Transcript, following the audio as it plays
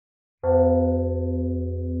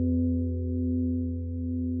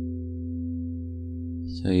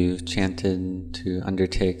So you've chanted to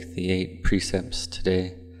undertake the 8 precepts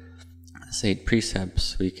today. These 8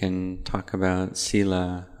 precepts, we can talk about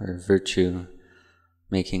sila, or virtue,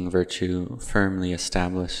 making virtue firmly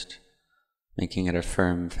established, making it a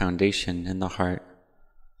firm foundation in the heart.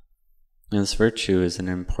 And this virtue is an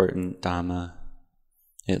important Dhamma.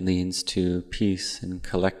 It leads to peace and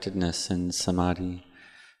collectedness and samadhi,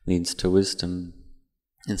 leads to wisdom.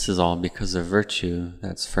 This is all because of virtue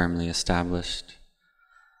that's firmly established.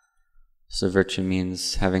 So virtue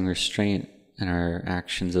means having restraint in our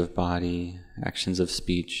actions of body, actions of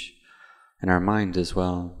speech, and our mind as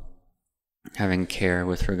well. Having care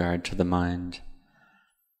with regard to the mind,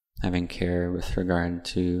 having care with regard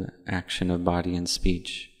to action of body and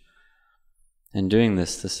speech. And doing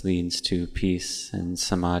this leads to peace and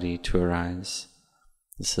samadhi to arise.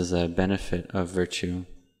 This is a benefit of virtue.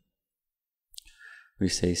 We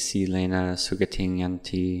say, silena sugating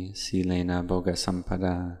yanti, silena boga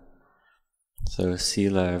sampada. So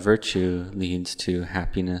sila, virtue, leads to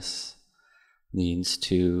happiness, leads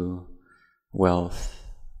to wealth.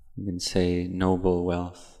 You can say noble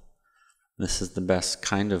wealth. This is the best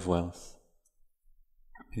kind of wealth.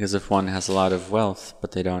 Because if one has a lot of wealth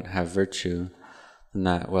but they don't have virtue, then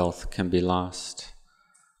that wealth can be lost.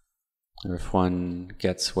 Or if one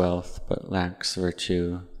gets wealth but lacks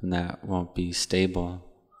virtue, then that won't be stable.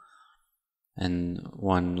 And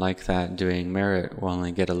one like that doing merit will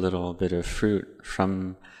only get a little bit of fruit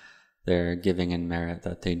from their giving and merit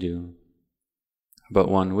that they do. But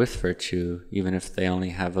one with virtue, even if they only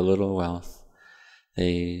have a little wealth,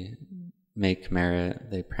 they make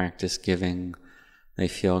merit, they practice giving, they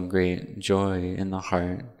feel great joy in the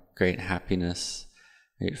heart, great happiness,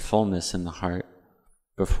 great fullness in the heart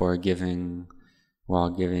before giving, while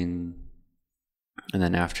giving, and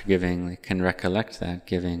then after giving they can recollect that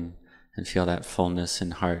giving and feel that fullness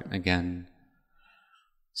in heart again.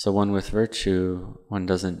 So one with virtue, one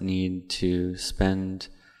doesn't need to spend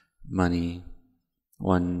money.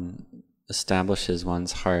 One establishes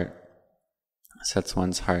one's heart, sets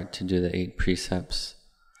one's heart to do the 8 precepts,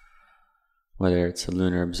 whether it's a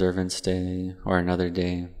lunar observance day or another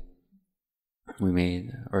day.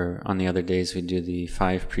 Or on the other days we do the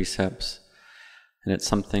 5 precepts, and it's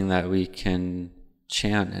something that we can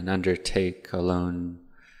chant and undertake alone.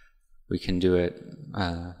 We can do it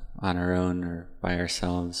on our own or by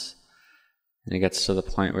ourselves. And it gets to the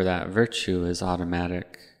point where that virtue is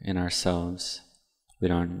automatic in ourselves. We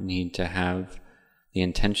don't need to have the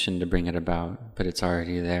intention to bring it about, but it's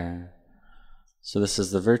already there. So this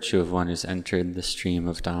is the virtue of one who's entered the stream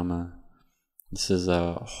of Dhamma. This is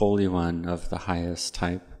a holy one of the highest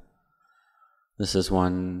type. This is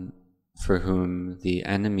one for whom the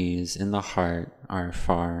enemies in the heart are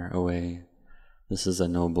far away. This is a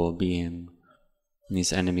noble being. And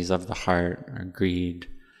these enemies of the heart are greed,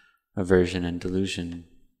 aversion, and delusion.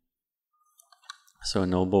 So a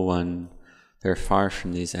noble one, they're far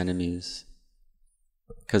from these enemies.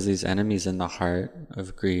 Because these enemies in the heart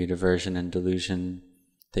of greed, aversion, and delusion,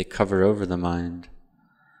 they cover over the mind.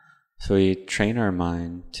 So we train our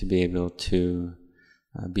mind to be able to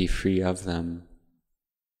be free of them.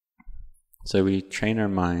 So we train our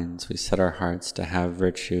minds, we set our hearts to have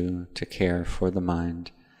virtue, to care for the mind.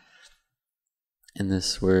 In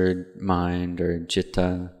this word mind, or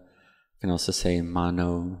citta, you can also say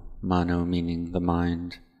mano, mano meaning the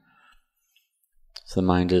mind. So the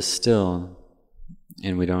mind is still,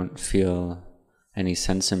 and we don't feel any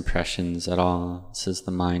sense impressions at all. This is the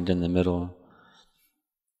mind in the middle.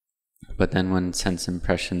 But then when sense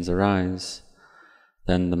impressions arise,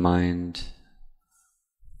 then the mind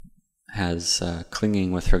has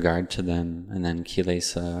clinging with regard to them, and then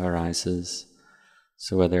kilesa arises.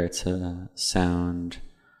 So whether it's a sound,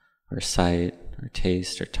 or sight, or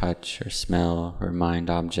taste, or touch, or smell, or mind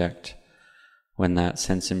object, when that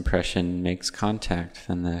sense impression makes contact,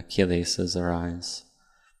 then the kilesas arise.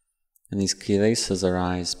 And these kilesas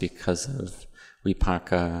arise because of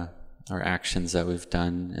vipaka, or actions that we've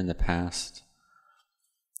done in the past,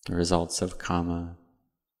 the results of kama.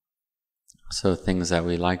 So things that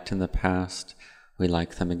we liked in the past, we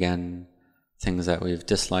like them again. Things that we've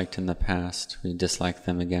disliked in the past, we dislike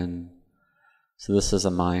them again. So this is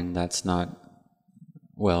a mind that's not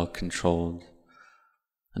well controlled.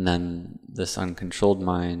 And then this uncontrolled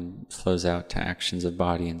mind flows out to actions of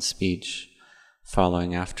body and speech,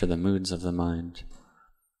 following after the moods of the mind.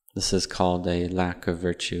 This is called a lack of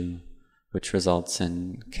virtue, which results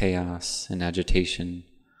in chaos and agitation.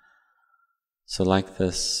 So like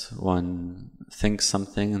this, one thinks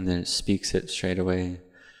something and then speaks it straight away,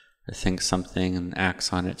 or thinks something and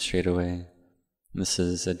acts on it straight away. This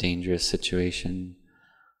is a dangerous situation.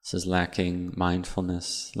 This is lacking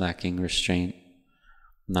mindfulness, lacking restraint,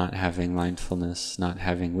 not having mindfulness, not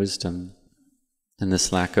having wisdom. And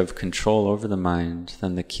this lack of control over the mind,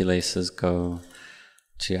 then the kilesas go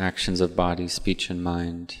to actions of body, speech, and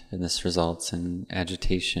mind, and this results in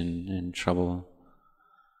agitation and trouble.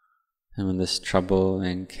 And when this trouble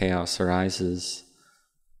and chaos arises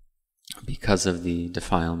because of the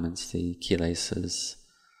defilements, the kilesas,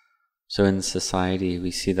 so in society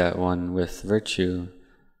we see that one with virtue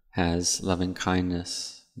has loving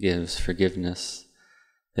kindness, gives forgiveness.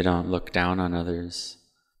 They don't look down on others,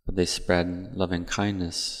 but they spread loving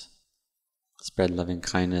kindness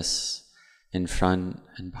in front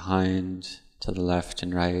and behind, to the left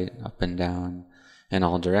and right, up and down, in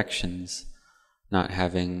all directions, not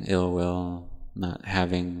having ill will, not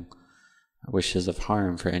having wishes of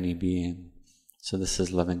harm for any being. So this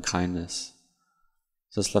is loving kindness.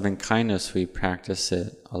 So this loving kindness, we practice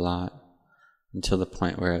it a lot until the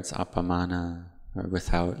point where it's appamana, or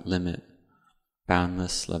without limit,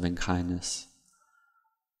 boundless loving kindness.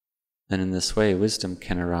 Then in this way, wisdom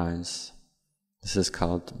can arise. This is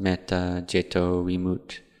called metta jeto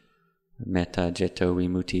vimutti.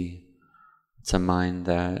 It's a mind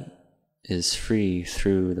that is free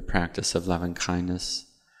through the practice of loving kindness,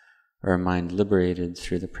 or a mind liberated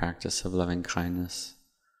through the practice of loving kindness.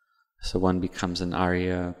 So one becomes an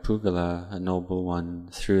Arya Pugala, a noble one,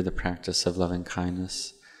 through the practice of loving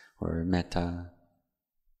kindness, or metta.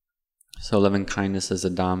 So loving kindness is a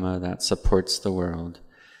Dhamma that supports the world,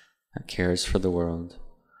 that cares for the world.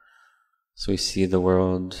 So we see the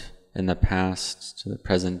world in the past to the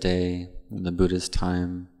present day, in the Buddha's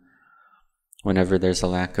time. Whenever there's a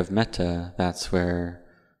lack of metta, that's where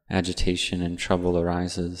agitation and trouble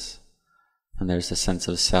arises. And there's a sense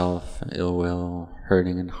of self, ill will,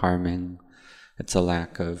 hurting and harming. It's a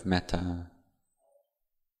lack of metta.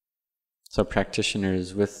 So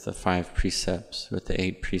practitioners with the 5 precepts, with the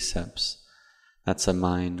 8 precepts, that's a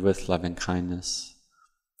mind with loving kindness,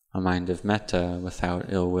 a mind of metta without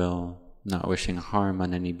ill will, not wishing harm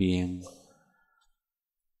on any being.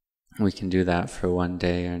 We can do that for 1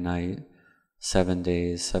 day or night, 7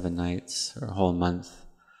 days, 7 nights, or a whole month.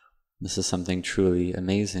 This is something truly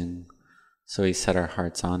amazing. So we set our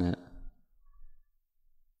hearts on it.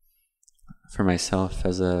 For myself,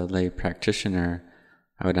 as a lay practitioner,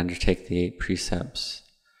 I would undertake the 8 precepts,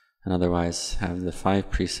 and otherwise have the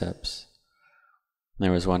 5 precepts.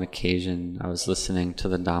 There was one occasion I was listening to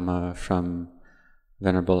the Dhamma from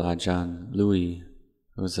Venerable Ajahn Louis,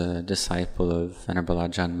 who was a disciple of Venerable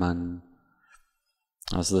Ajahn Mun.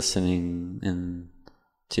 I was listening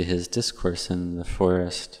to his discourse in the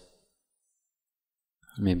forest.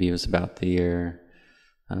 Maybe it was about the year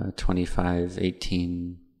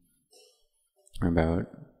 2518, or about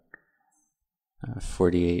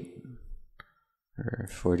 48 or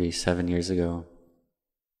 47 years ago.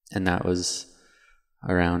 And that was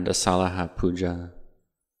around Asalaha Puja.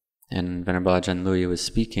 And Venerable Ajahn Louis was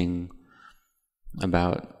speaking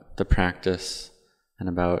about the practice and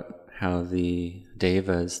about how the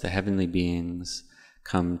devas, the heavenly beings,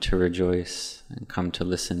 come to rejoice and come to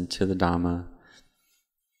listen to the Dhamma.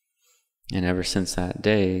 And ever since that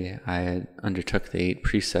day, I undertook the 8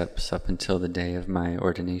 precepts up until the day of my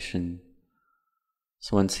ordination.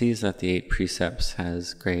 So one sees that the 8 precepts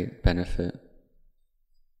has great benefit.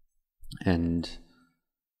 And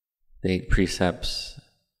the 8 precepts,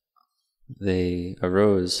 they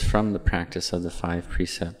arose from the practice of the 5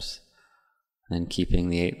 precepts, and keeping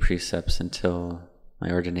the 8 precepts until my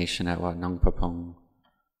ordination at Wat Nong Papong.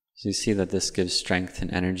 So you see that this gives strength and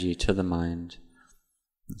energy to the mind,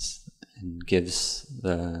 and gives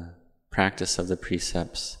the practice of the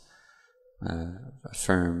precepts a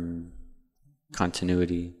firm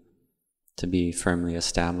continuity, to be firmly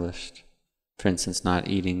established. For instance, not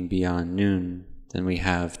eating beyond noon, then we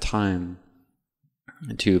have time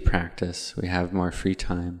to practice, we have more free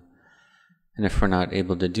time. And if we're not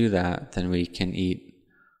able to do that, then we can eat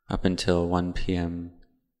up until 1 p.m.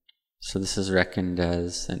 So this is reckoned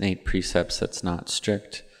as an 8 precepts that's not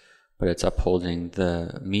strict, but it's upholding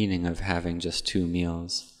the meaning of having just 2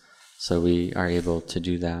 meals. So we are able to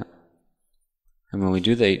do that. And when we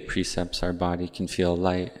do the 8 precepts, our body can feel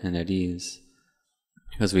light and at ease,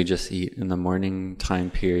 because we just eat in the morning time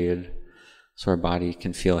period, so our body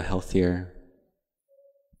can feel healthier.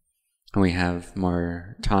 And we have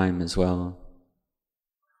more time as well.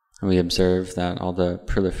 And we observe that all the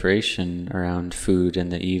proliferation around food in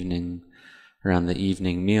the evening, around the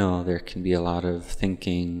evening meal, there can be a lot of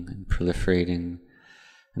thinking and proliferating.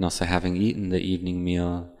 And also having eaten the evening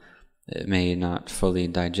meal, it may not fully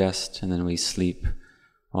digest, and then we sleep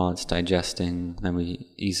while it's digesting, then we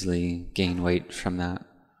easily gain weight from that.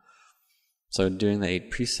 So doing the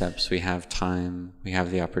 8 precepts, we have time, we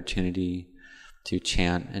have the opportunity to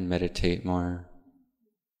chant and meditate more.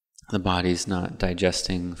 The body's not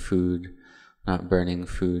digesting food, not burning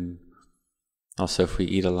food. Also, if we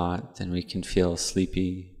eat a lot, then we can feel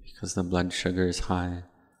sleepy because the blood sugar is high.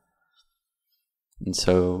 And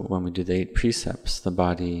so when we do the 8 precepts, the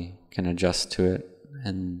body can adjust to it,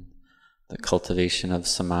 and the cultivation of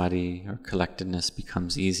samadhi or collectedness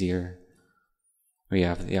becomes easier. We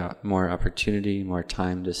have more opportunity, more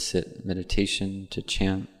time to sit meditation, to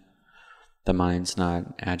chant. The mind's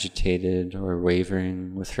not agitated or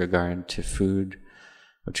wavering with regard to food,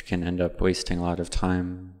 which can end up wasting a lot of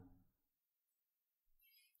time.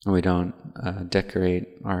 We don't decorate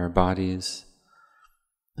our bodies,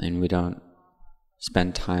 and we don't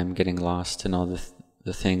spend time getting lost in all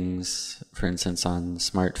the things, for instance, on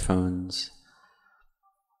smartphones,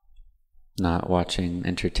 not watching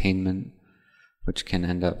entertainment, which can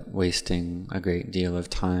end up wasting a great deal of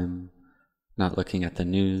time, not looking at the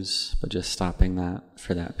news, but just stopping that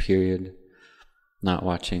for that period, not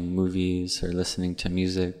watching movies or listening to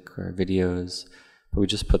music or videos, but we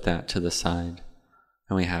just put that to the side,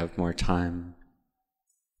 and we have more time.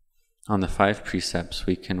 On the 5 precepts,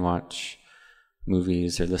 we can watch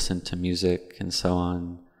movies or listen to music and so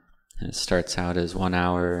on, and it starts out as 1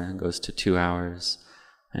 hour and goes to 2 hours,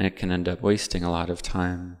 and it can end up wasting a lot of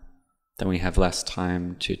time. Then we have less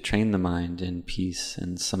time to train the mind in peace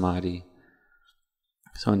and samadhi.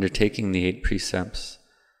 So undertaking the 8 precepts,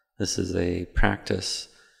 this is a practice.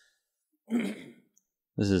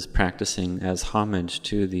 This is practicing as homage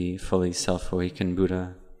to the fully self-awakened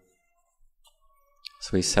Buddha.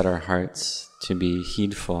 So we set our hearts to be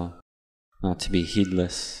heedful, not to be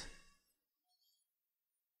heedless.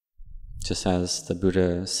 Just as the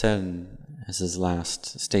Buddha said as his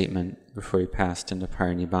last statement before he passed into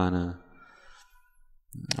parinibbana,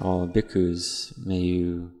 all bhikkhus, may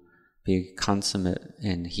you be consummate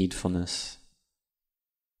in heedfulness.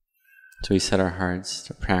 So we set our hearts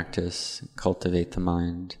to practice, cultivate the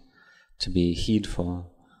mind, to be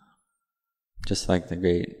heedful. Just like the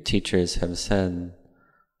great teachers have said,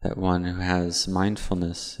 that one who has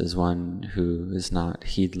mindfulness is one who is not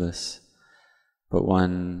heedless, but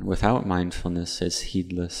one without mindfulness is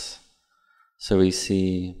heedless. So we've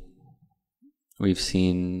seen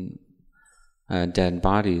dead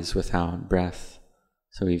bodies without breath,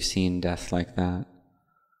 so we've seen death like that.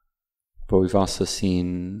 But we've also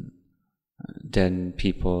seen dead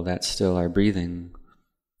people that still are breathing.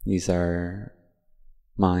 These are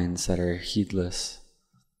minds that are heedless,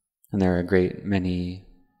 and there are a great many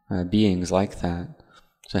beings like that.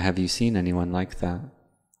 So have you seen anyone like that?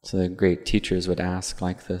 So the great teachers would ask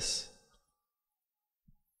like this.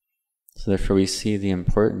 So therefore we see the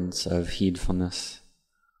importance of heedfulness.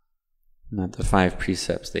 Not the 5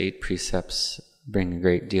 precepts, the 8 precepts bring a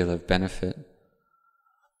great deal of benefit.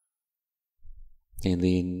 They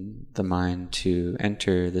lead the mind to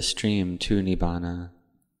enter the stream to Nibbana.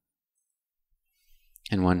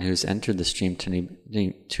 And one who's entered the stream to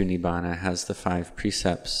Nibbana has the 5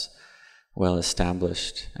 precepts well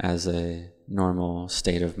established as a normal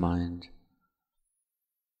state of mind,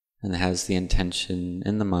 and has the intention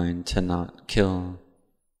in the mind to not kill.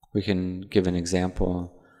 We can give an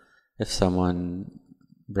example. If someone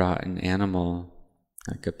brought an animal,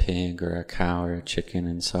 like a pig or a cow or a chicken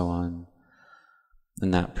and so on,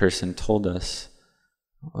 and that person told us,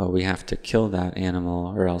 well, we have to kill that animal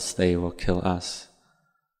or else they will kill us.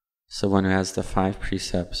 So one who has the 5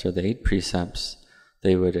 precepts or the 8 precepts,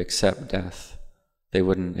 they would accept death. They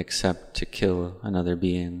wouldn't accept to kill another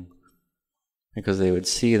being, because they would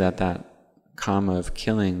see that that karma of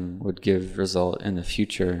killing would give result in the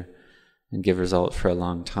future and give result for a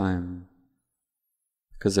long time.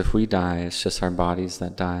 Because if we die, it's just our bodies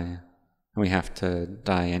that die, and we have to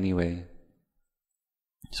die anyway.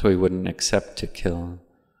 So we wouldn't accept to kill.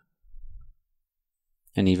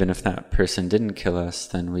 And even if that person didn't kill us,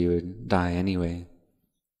 then we would die anyway.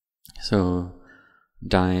 So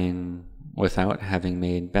dying without having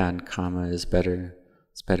made bad karma is better.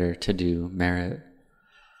 It's better to do merit.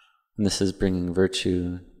 And this is bringing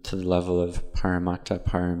virtue to the level of paramatta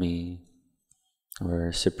parami,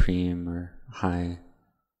 or supreme or high,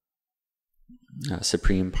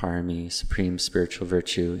 supreme parami, supreme spiritual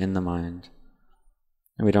virtue in the mind.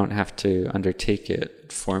 And we don't have to undertake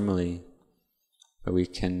it formally, but we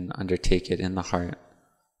can undertake it in the heart.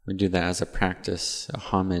 We do that as a practice, a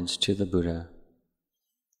homage to the Buddha.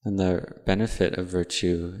 And the benefit of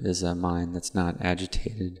virtue is a mind that's not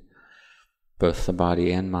agitated, both the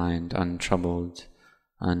body and mind untroubled,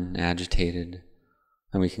 unagitated,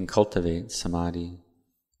 and we can cultivate samadhi.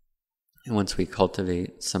 And once we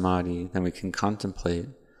cultivate samadhi, then we can contemplate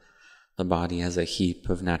the body as a heap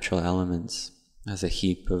of natural elements, as a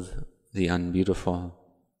heap of the unbeautiful.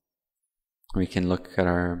 We can look at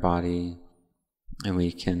our body and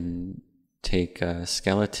we can take a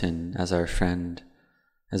skeleton as our friend,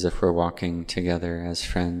 as if we're walking together as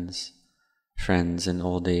friends, friends in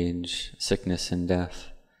old age, sickness and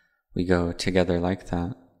death. We go together like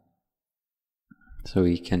that. So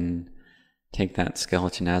we can take that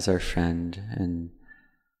skeleton as our friend and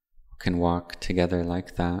can walk together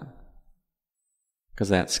like that. Because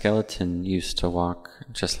that skeleton used to walk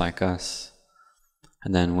just like us.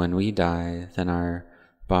 And then when we die, then our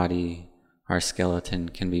body, our skeleton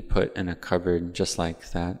can be put in a cupboard just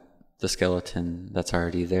like that, the skeleton that's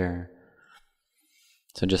already there.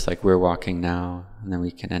 So just like we're walking now, and then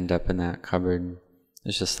we can end up in that cupboard,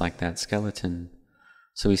 it's just like that skeleton.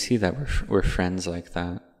 So we see that we're friends like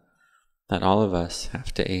that all of us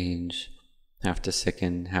have to age, have to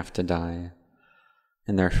sicken, have to die.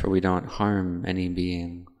 And therefore we don't harm any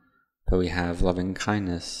being, but we have loving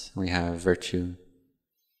kindness, we have virtue.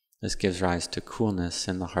 This gives rise to coolness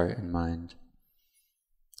in the heart and mind.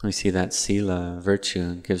 We see that sila,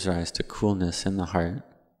 virtue, gives rise to coolness in the heart,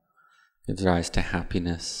 gives rise to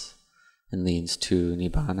happiness, and leads to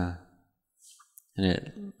Nibbana. And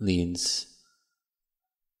it leads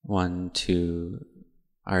one to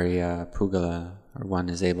Arya Pugala, or one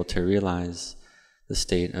is able to realize the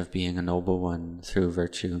state of being a noble one through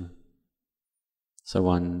virtue. So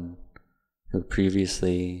one who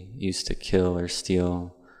previously used to kill or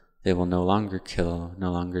steal, they will no longer kill,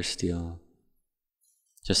 no longer steal.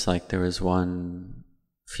 Just like there was one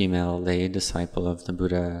female lay disciple of the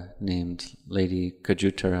Buddha named Lady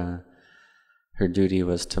Kajutara. Her duty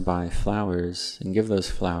was to buy flowers and give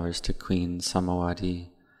those flowers to Queen Samawati.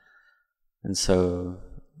 And so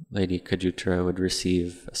Lady Kajutara would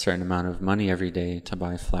receive a certain amount of money every day to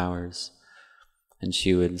buy flowers, and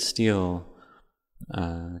she would steal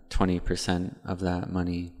 20% of that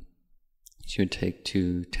money. She would take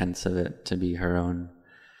 2/10 of it to be her own,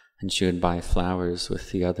 and she would buy flowers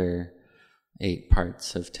with the other 8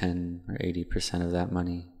 parts of 10 or 80% of that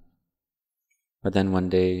money. But then one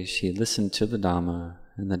day she listened to the Dhamma,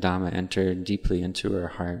 and the Dhamma entered deeply into her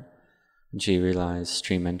heart, and she realized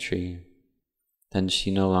stream entry. Then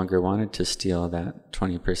she no longer wanted to steal that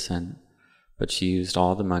 20%, but she used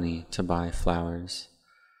all the money to buy flowers.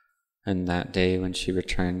 And that day when she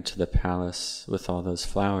returned to the palace with all those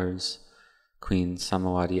flowers, Queen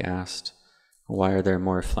Samawati asked, "Why are there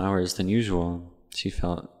more flowers than usual?" She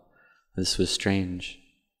felt this was strange,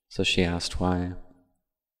 so she asked why.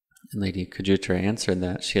 And Lady Kajutara answered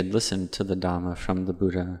that she had listened to the Dhamma from the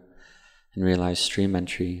Buddha and realized stream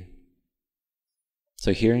entry.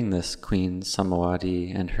 So hearing this, Queen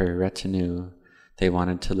Samawati and her retinue, they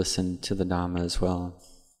wanted to listen to the Dhamma as well.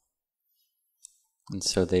 And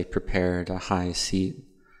so they prepared a high seat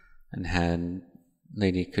and had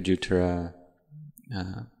Lady Kajutara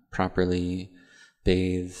properly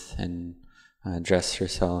bathe and dress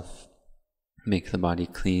herself, make the body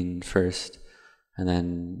clean first, and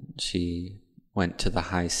then she went to the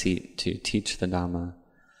high seat to teach the Dhamma.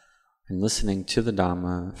 And listening to the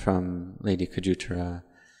Dhamma from Lady Kajutara,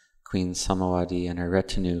 Queen Samawati and her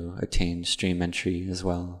retinue attained stream entry as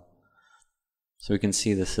well. So we can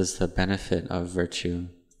see this is the benefit of virtue,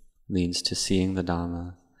 leads to seeing the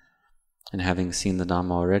Dhamma. And having seen the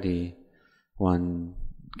Dhamma already, one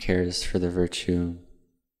cares for the virtue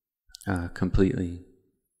completely.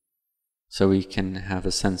 So we can have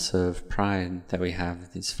a sense of pride that we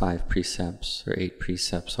have these 5 precepts or 8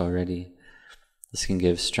 precepts already. This can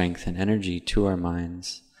give strength and energy to our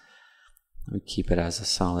minds. We keep it as a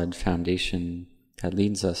solid foundation that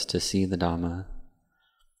leads us to see the Dhamma.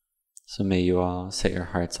 So may you all set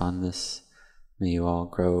your hearts on this. May you all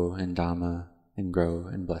grow in Dhamma and grow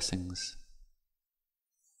in blessings.